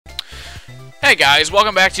Alright guys,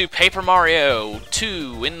 welcome back to Paper Mario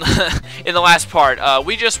 2. In the last part,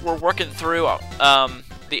 we just were working through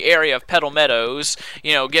the area of Petal Meadows,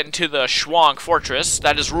 you know, getting to the Schwank Fortress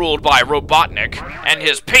that is ruled by Robotnik and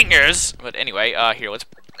his PINGAS. But anyway, here, let's...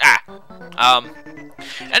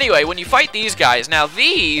 Anyway, when you fight these guys, now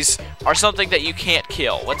these are something that you can't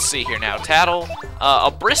kill. Let's see here now. Tattle, a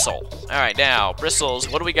Bristle. Alright, now, Bristles.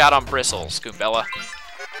 What do we got on Bristles, Goombella?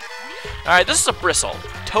 Alright, this is a Bristle.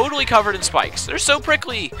 Totally covered in spikes. They're so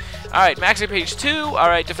prickly. Alright, maxing page 2.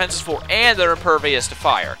 Alright, defense is 4, and they're impervious to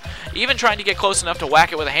fire. Even trying to get close enough to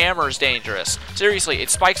whack it with a hammer is dangerous. Seriously,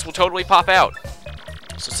 its spikes will totally pop out.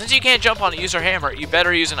 So since you can't jump on it, use your hammer, you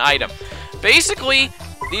better use an item. Basically,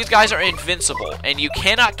 these guys are invincible, and you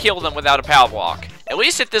cannot kill them without a power block. At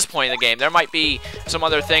least at this point in the game. There might be some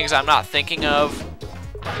other things I'm not thinking of,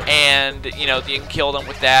 and, you know, you can kill them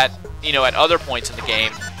with that, you know, at other points in the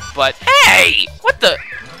game. But, hey! What the...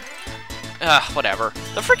 whatever.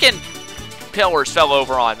 The freaking pillars fell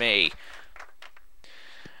over on me.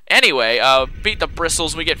 Anyway, beat the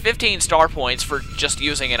Bristles. We get 15 star points for just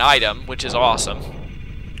using an item, which is awesome.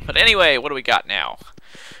 But anyway, what do we got now?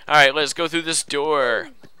 Alright, let's go through this door.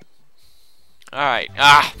 Alright,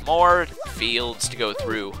 more fields to go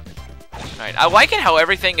through. Alright, I like it how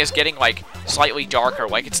everything is getting, like, slightly darker,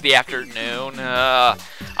 like it's the afternoon.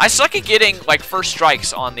 I suck at getting, like, first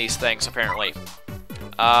strikes on these things, apparently.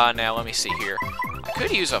 Now, let me see here. I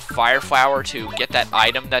could use a Fire Flower to get that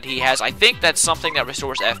item that he has. I think that's something that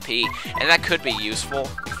restores FP, and that could be useful.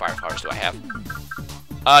 How many Fire Flowers do I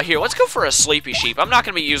have? Here, let's go for a Sleepy Sheep. I'm not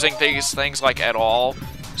going to be using these things, like, at all.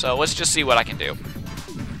 So, let's just see what I can do.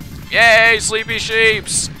 Yay, Sleepy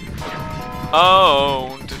Sheeps!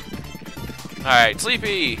 Owned. Alright,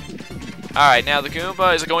 Sleepy. Alright, now the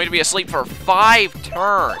Goomba is going to be asleep for 5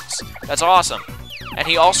 turns. That's awesome. And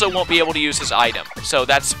he also won't be able to use his item. So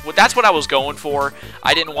that's what I was going for.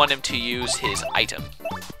 I didn't want him to use his item.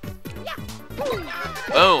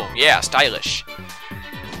 Boom, yeah, stylish.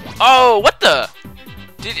 Oh, what the?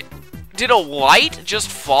 Did a light just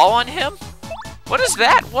fall on him? What is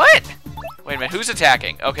that? What? Wait a minute, who's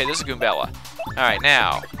attacking? Okay, this is Goombella. Alright,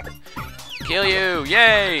 now. Kill you,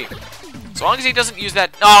 yay! As long as he doesn't use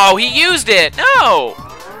that... Oh, he used it! No!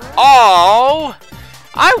 Oh!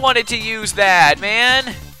 I wanted to use that,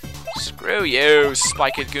 man! Screw you,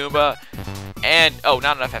 Spiked Goomba. And... Oh,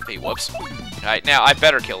 not enough FP, whoops. Alright, now I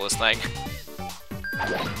better kill this thing.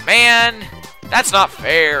 Man! That's not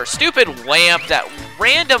fair. Stupid lamp, that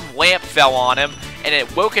random lamp fell on him, and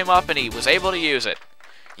it woke him up and he was able to use it.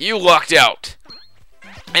 You lucked out.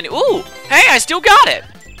 And, ooh! Hey, I still got it!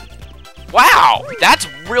 Wow! That's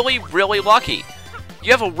really, really lucky.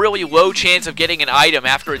 You have a really low chance of getting an item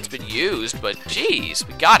after it's been used, but geez,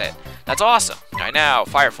 we got it. That's awesome. Alright, now,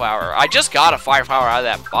 Fire Flower. I just got a Fire Flower out of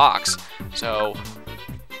that box. So,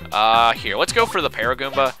 here, let's go for the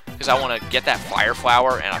Paragoomba, because I want to get that Fire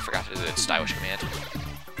Flower, and I forgot to do the Stylish Command.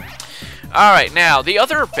 Alright, now, the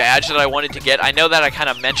other badge that I wanted to get, I know that I kind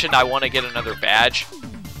of mentioned I want to get another badge,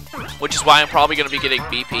 which is why I'm probably going to be getting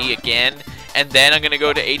BP again, and then I'm going to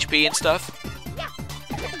go to HP and stuff.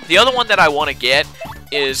 The other one that I want to get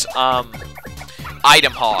is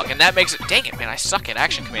Item Hog, and that makes it... Dang it, man, I suck at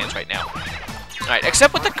action commands right now. Alright,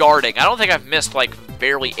 except with the guarding. I don't think I've missed, like,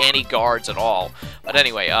 barely any guards at all. But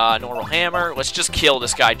anyway, normal hammer. Let's just kill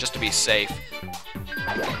this guy just to be safe.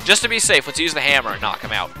 Just to be safe, let's use the hammer and knock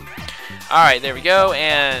him out. Alright, there we go,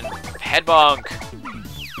 and head bunk.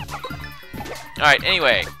 Alright,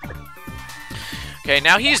 anyway. Okay,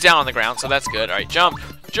 now he's down on the ground, so that's good. Alright, jump!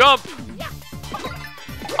 Jump!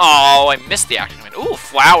 Oh, I missed the action command. Ooh,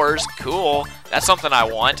 flowers. Cool. That's something I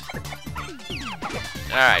want.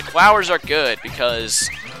 Alright, flowers are good because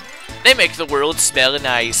they make the world smell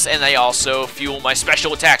nice, and they also fuel my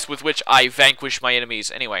special attacks with which I vanquish my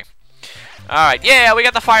enemies. Anyway. Alright, yeah, we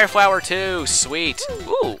got the Fire Flower too. Sweet.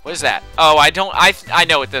 Ooh, what is that? Oh, I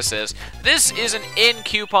know what this is. This is an inn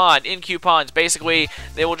coupon. Inn coupons, basically,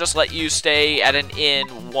 they will just let you stay at an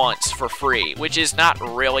inn once for free, which is not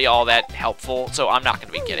really all that helpful, so I'm not going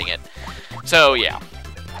to be getting it. So, yeah.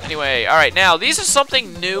 Anyway, alright, now, these are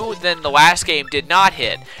something new than the last game did not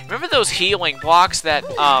hit. Remember those healing blocks that,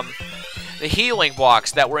 the healing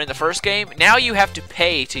blocks that were in the first game? Now you have to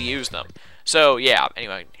pay to use them. So, yeah,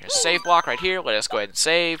 anyway, here's a save block right here. Let us go ahead and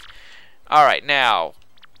save. Alright, now,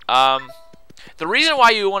 the reason why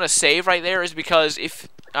you want to save right there is because if...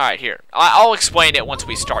 Alright, here. I'll explain it once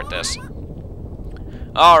we start this.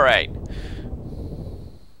 Alright.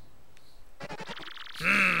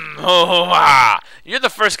 You're the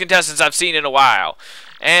first contestants I've seen in a while.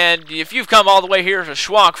 And if you've come all the way here to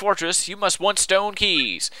Schwank Fortress, you must want stone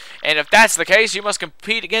keys. And if that's the case, you must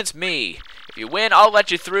compete against me. If you win, I'll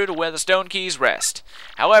let you through to where the stone keys rest.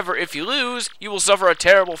 However, if you lose, you will suffer a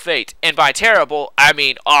terrible fate. And by terrible, I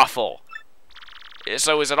mean awful.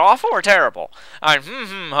 So is it awful or terrible? Ha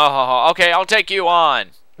ha ha. Okay, I'll take you on.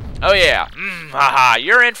 Oh yeah. Haha.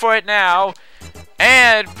 You're in for it now.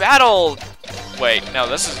 And battle. Wait, no,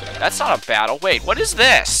 that's not a battle. Wait, what is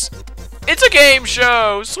this? It's a game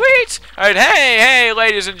show! Sweet! Alright, hey,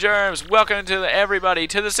 ladies and germs. Welcome to everybody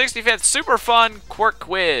to the 65th Super Fun Quirk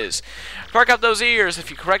Quiz. Perk up those ears.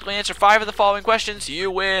 If you correctly answer 5 of the following questions,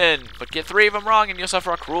 you win. But get 3 of them wrong and you'll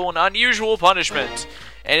suffer a cruel and unusual punishment.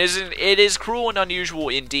 And it is cruel and unusual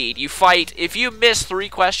indeed. You fight, if you miss 3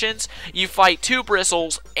 questions, you fight 2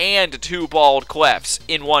 bristles and 2 bald clefs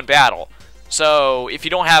in one battle. So, if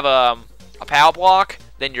you don't have a POW block,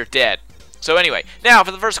 then you're dead. So anyway, now for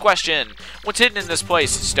the first question. What's hidden in this place?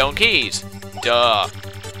 Stone keys. Duh.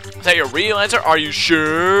 Is that your real answer? Are you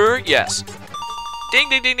sure? Yes. Ding,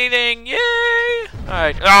 ding, ding, ding, ding. Yay!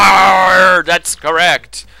 Alright. That's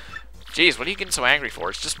correct. Jeez, what are you getting so angry for?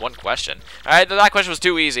 It's just one question. Alright, that question was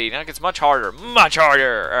too easy. Now it gets much harder. Much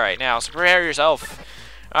harder. Alright, now, so prepare yourself.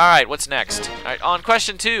 Alright, what's next? Alright, on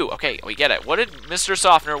question 2. Okay, we get it. What did Mr.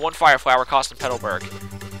 Softener, 1 Fire Flower, cost in Petalburg?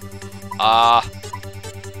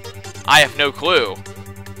 I have no clue.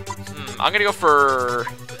 I'm gonna go for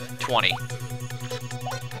 20.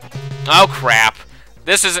 Oh, crap.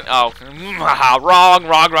 This isn't... Oh,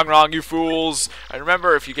 wrong, you fools. I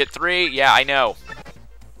remember, if you get 3, yeah, I know.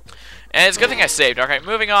 And it's a good thing I saved. Okay,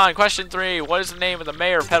 moving on. Question 3. What is the name of the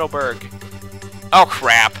mayor of Petalburg? Oh,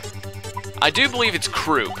 crap. I do believe it's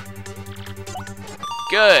Croup.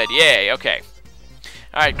 Good, yay, okay.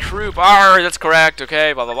 Alright, Croup, that's correct,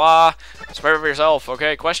 okay, blah, blah, blah. Prepare for yourself,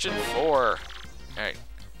 okay, question 4. Alright.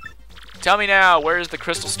 Tell me now, where's the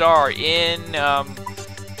crystal star? In,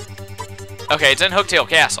 okay, it's in Hooktail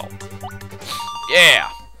Castle. Yeah.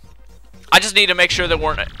 I just need to make sure there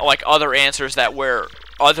weren't, like, other answers that where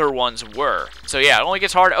other ones were. So, yeah, it only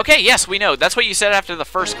gets harder. Okay, yes, we know. That's what you said after the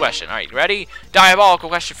first question. Alright, ready? Diabolical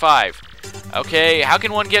question 5. Okay, how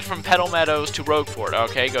can one get from Petal Meadows to Roguefort?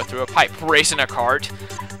 Okay, go through a pipe. Race in a cart.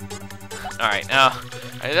 Alright, now...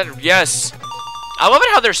 yes. I love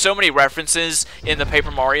it how there's so many references in the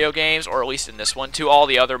Paper Mario games, or at least in this one, to all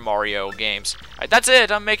the other Mario games. Alright, that's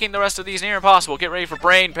it. I'm making the rest of these near impossible. Get ready for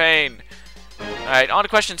brain pain. Alright, on to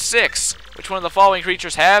question 6. Which one of the following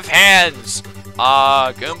creatures have hands?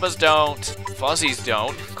 Goombas don't, Fuzzies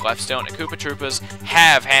don't, Clefs don't, and Koopa Troopas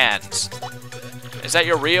have hands. Is that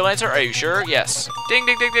your real answer? Are you sure? Yes. Ding,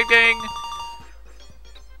 ding, ding, ding, ding.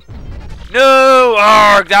 No!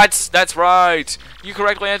 Arrgh, that's right. You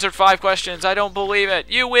correctly answered 5 questions. I don't believe it.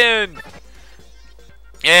 You win.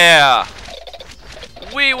 Yeah.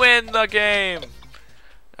 We win the game.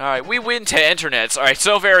 Alright, we win to internets. Alright,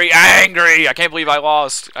 so very angry. I can't believe I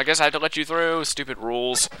lost. I guess I have to let you through. Stupid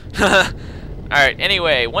rules. Alright,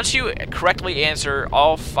 anyway, once you correctly answer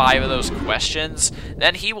all 5 of those questions,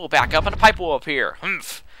 then he will back up and a pipe will appear.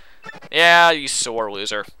 Humph. Yeah, you sore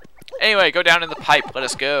loser. Anyway, go down in the pipe. Let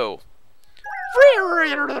us go.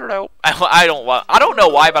 I don't know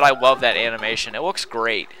why, but I love that animation. It looks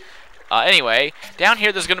great. Anyway, down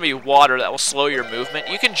here there's going to be water that will slow your movement.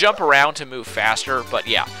 You can jump around to move faster, but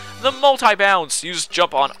yeah. The multi-bounce. You just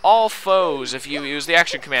jump on all foes if you use the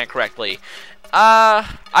action command correctly.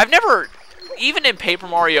 I've never... Even in Paper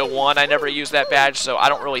Mario 1, I never used that badge, so I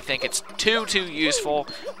don't really think it's too useful.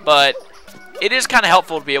 But it is kind of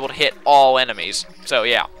helpful to be able to hit all enemies. So,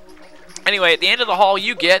 yeah. Anyway, at the end of the hall,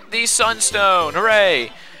 you get the Sunstone.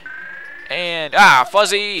 Hooray! And,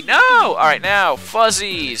 Fuzzy! No! Alright, now,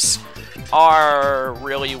 Fuzzies are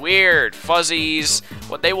really weird. Fuzzies,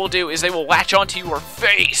 what they will do is they will latch onto your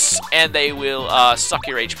face, and they will suck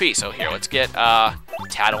your HP. So here, let's get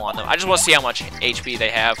Tattle on them. I just want to see how much HP they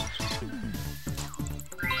have.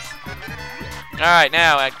 Alright,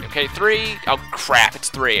 now, okay, 3. Oh, crap, it's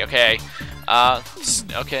 3, okay.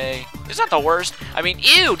 Okay. It's not the worst. I mean,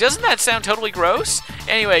 ew, doesn't that sound totally gross?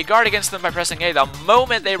 Anyway, guard against them by pressing A the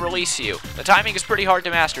moment they release you. The timing is pretty hard to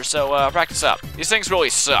master, so practice up. These things really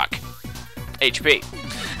suck. HP.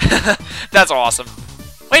 That's awesome.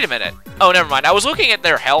 Wait a minute. Oh, never mind. I was looking at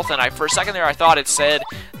their health, and for a second there I thought it said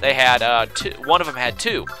they had, one of them had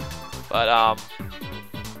 2. But,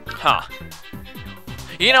 huh.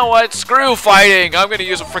 You know what? Screw fighting! I'm gonna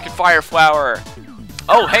use a freaking fire flower.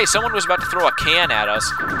 Oh, hey, someone was about to throw a can at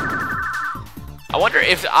us. I wonder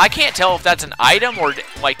if... I can't tell if that's an item or,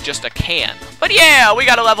 like, just a can. But yeah, we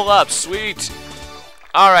gotta level up. Sweet.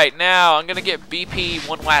 Alright, now I'm gonna get BP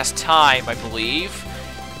one last time, I believe.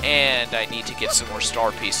 And I need to get some more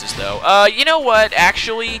star pieces, though. You know what?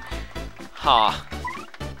 Actually... Huh.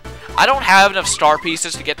 I don't have enough star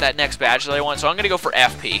pieces to get that next badge that I want, so I'm going to go for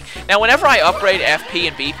FP. Now, whenever I upgrade FP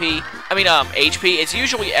and BP, HP, it's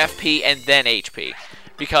usually FP and then HP.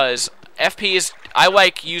 Because FP is, I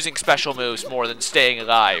like using special moves more than staying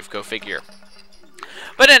alive, go figure.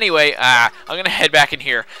 But anyway, I'm going to head back in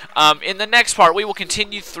here. In the next part, we will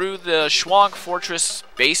continue through the Schwank Fortress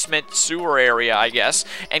basement sewer area, I guess,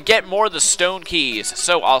 and get more of the stone keys.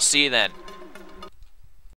 So I'll see you then.